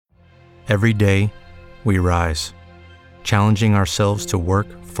Every day, we rise, challenging ourselves to work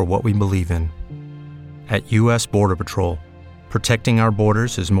for what we believe in. At U.S. Border Patrol, protecting our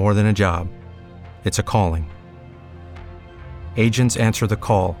borders is more than a job. It's a calling. Agents answer the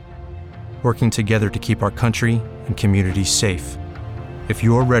call, working together to keep our country and communities safe. If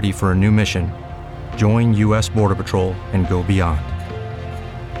you are ready for a new mission, join U.S. Border Patrol and go beyond.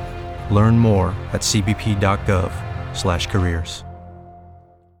 Learn more at cbp.gov/careers.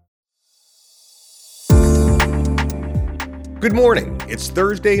 Good morning. It's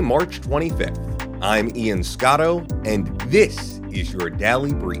Thursday, March 25th. I'm Ian Scotto, and this is your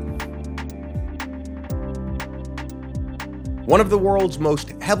Daily Brief. One of the world's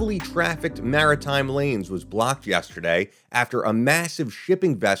most heavily trafficked maritime lanes was blocked yesterday after a massive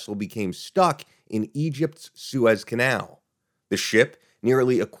shipping vessel became stuck in Egypt's Suez Canal. The ship,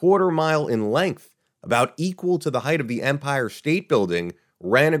 nearly a quarter mile in length, about equal to the height of the Empire State Building,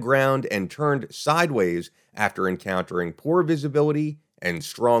 ran aground and turned sideways after encountering poor visibility and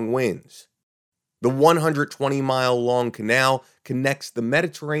strong winds. The 120-mile-long canal connects the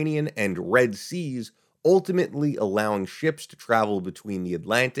Mediterranean and Red Seas, ultimately allowing ships to travel between the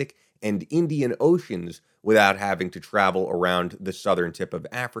Atlantic and Indian Oceans without having to travel around the southern tip of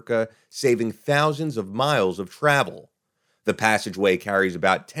Africa, saving thousands of miles of travel. The passageway carries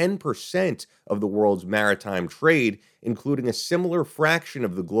about 10% of the world's maritime trade, including a similar fraction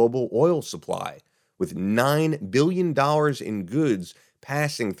of the global oil supply, with $9 billion in goods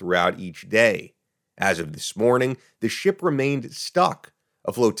passing throughout each day. As of this morning, the ship remained stuck.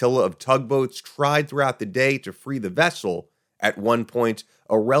 A flotilla of tugboats tried throughout the day to free the vessel. At one point,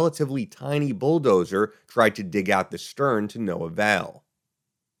 a relatively tiny bulldozer tried to dig out the stern to no avail.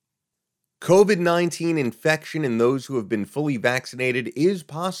 COVID-19 infection in those who have been fully vaccinated is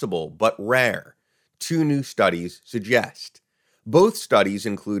possible, but rare. Two new studies suggest. Both studies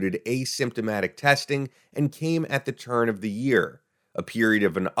included asymptomatic testing and came at the turn of the year, a period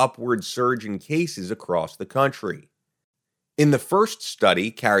of an upward surge in cases across the country. In the first study,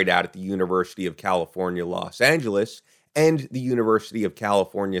 carried out at the University of California, Los Angeles, and the University of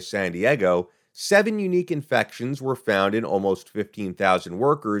California, San Diego, 7 unique infections were found in almost 15,000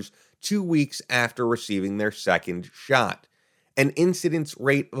 workers 2 weeks after receiving their second shot, an incidence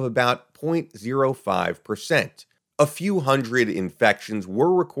rate of about 0.05%. A few hundred infections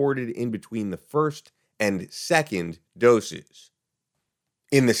were recorded in between the first and second doses.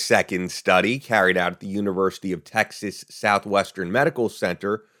 In the second study, carried out at the University of Texas Southwestern Medical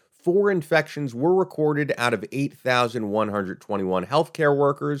Center, 4 infections were recorded out of 8,121 healthcare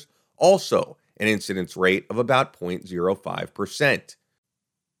workers, also an incidence rate of about 0.05%.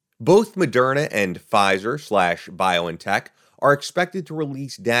 Both Moderna and Pfizer/BioNTech are expected to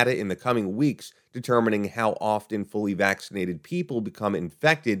release data in the coming weeks determining how often fully vaccinated people become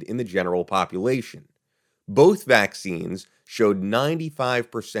infected in the general population. Both vaccines showed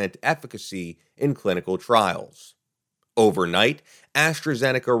 95% efficacy in clinical trials. Overnight,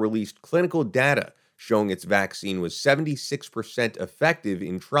 AstraZeneca released clinical data showing its vaccine was 76% effective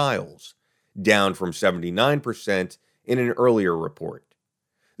in trials, down from 79% in an earlier report.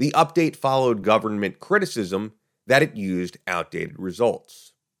 The update followed government criticism that it used outdated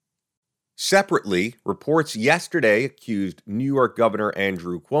results. Separately, reports yesterday accused New York Governor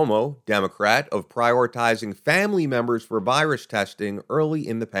Andrew Cuomo, Democrat, of prioritizing family members for virus testing early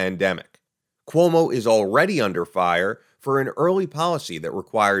in the pandemic. Cuomo is already under fire for an early policy that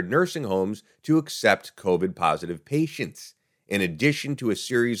required nursing homes to accept COVID-positive patients, in addition to a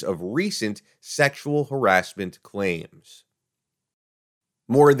series of recent sexual harassment claims.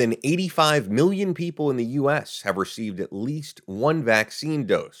 More than 85 million people in the U.S. have received at least one vaccine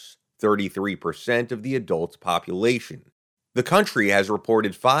dose, 33% of the adult population. The country has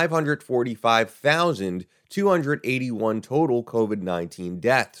reported 545,281 total COVID-19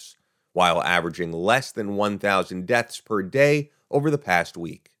 deaths, while averaging less than 1,000 deaths per day over the past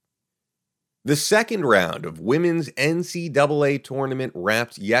week. The second round of women's NCAA tournament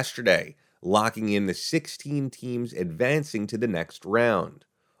wrapped yesterday, locking in the 16 teams advancing to the next round.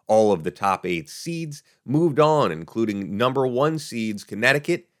 All of the top 8 seeds moved on, including number 1 seeds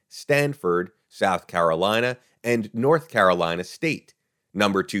Connecticut, Stanford, South Carolina, and North Carolina State.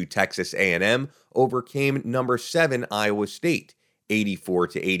 Number 2 Texas A&M overcame number 7 Iowa State,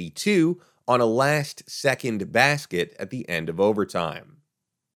 84-82, on a last-second basket at the end of overtime.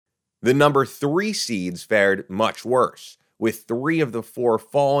 The number 3 seeds fared much worse. With 3 of the 4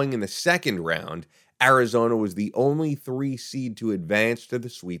 falling in the second round, Arizona was the only 3 seed to advance to the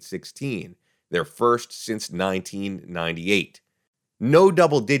Sweet 16, their first since 1998. No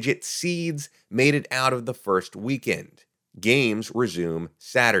double-digit seeds made it out of the first weekend. Games resume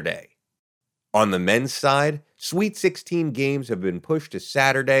Saturday. On the men's side, Sweet 16 games have been pushed to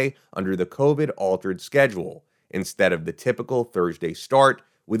Saturday under the COVID-altered schedule, instead of the typical Thursday start,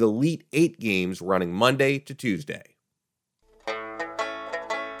 with Elite 8 games running Monday to Tuesday.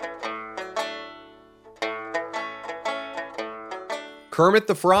 Kermit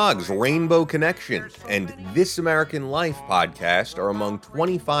the Frog's Rainbow Connection and This American Life podcast are among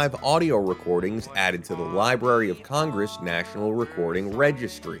 25 audio recordings added to the Library of Congress National Recording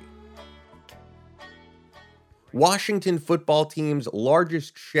Registry. Washington football team's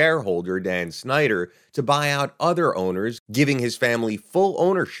largest shareholder, Dan Snyder, to buy out other owners, giving his family full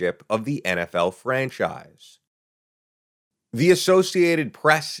ownership of the NFL franchise. The Associated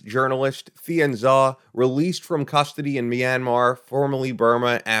Press journalist Thian Zha released from custody in Myanmar, formerly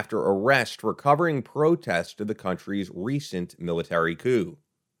Burma, after arrest for covering protests to the country's recent military coup.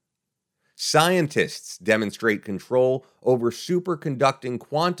 Scientists demonstrate control over superconducting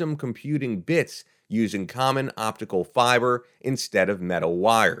quantum computing bits using common optical fiber instead of metal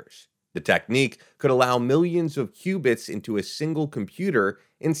wires. The technique could allow millions of qubits into a single computer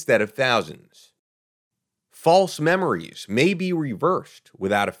instead of thousands. False memories may be reversed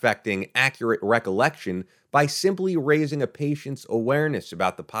without affecting accurate recollection by simply raising a patient's awareness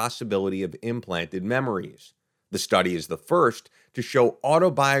about the possibility of implanted memories. The study is the first to show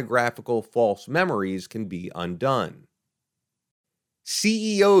autobiographical false memories can be undone.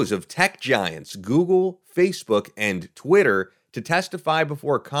 CEOs of tech giants Google, Facebook, and Twitter to testify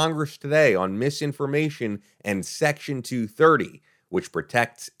before Congress today on misinformation and Section 230, which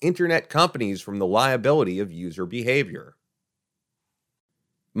protects internet companies from the liability of user behavior.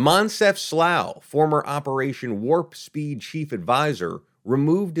 Moncef Slough, former Operation Warp Speed chief advisor,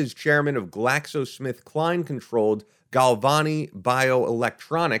 removed as chairman of GlaxoSmithKline-controlled Galvani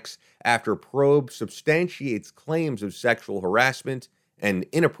Bioelectronics after probe substantiates claims of sexual harassment and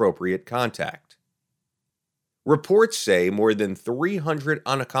inappropriate contact. Reports say more than 300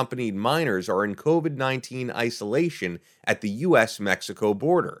 unaccompanied minors are in COVID-19 isolation at the U.S.-Mexico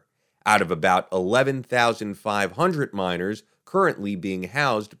border, out of about 11,500 minors currently being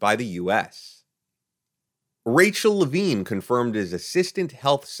housed by the U.S. Rachel Levine confirmed as Assistant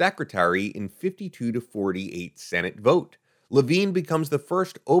Health Secretary in 52-48 Senate vote. Levine becomes the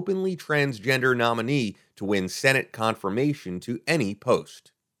first openly transgender nominee to win Senate confirmation to any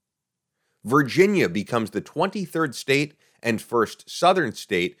post. Virginia becomes the 23rd state and first southern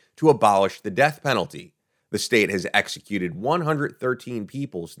state to abolish the death penalty. The state has executed 113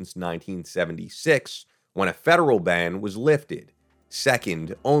 people since 1976, when a federal ban was lifted,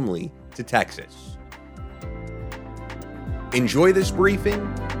 second only to Texas. Enjoy this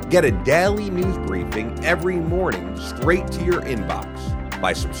briefing? Get a daily news briefing every morning straight to your inbox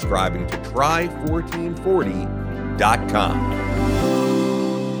by subscribing to Try1440.com.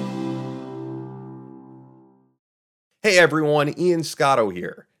 Hey everyone, Ian Scotto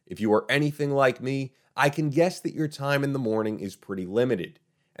here. If you are anything like me, I can guess that your time in the morning is pretty limited.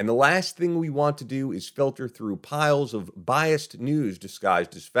 And the last thing we want to do is filter through piles of biased news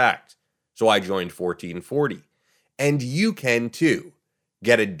disguised as fact. So I joined 1440. And you can too.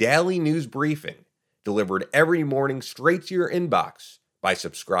 Get a daily news briefing delivered every morning straight to your inbox by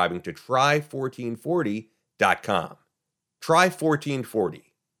subscribing to Try1440.com. Try1440.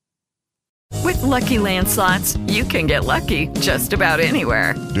 With Lucky Land Slots, you can get lucky just about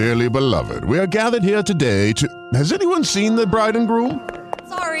anywhere. Dearly beloved, we are gathered here today to... Has anyone seen the bride and groom?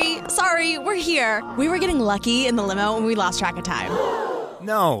 Sorry, we're here. We were getting lucky in the limo and we lost track of time.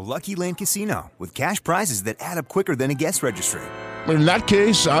 No, Lucky Land Casino, with cash prizes that add up quicker than a guest registry. In that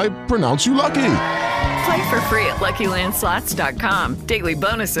case, I pronounce you lucky. Play for free at LuckyLandSlots.com. Daily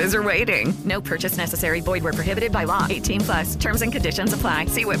bonuses are waiting. No purchase necessary. Void where prohibited by law. 18+. Terms and conditions apply.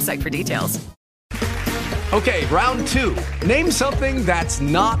 See website for details. Okay, round two. Name something that's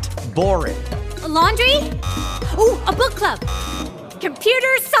not boring. A laundry? Ooh, a book club.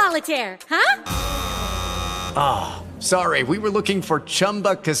 Computer solitaire, huh? Ah, sorry. We were looking for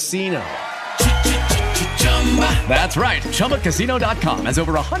Chumba Casino. That's right. ChumbaCasino.com has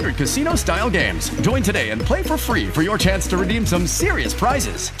over 100 casino-style games. Join today and play for free for your chance to redeem some serious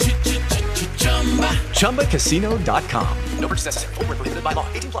prizes. ChumbaCasino.com. No purchase necessary. Void where prohibited by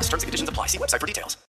law. 18+. Terms and conditions apply. See website for details.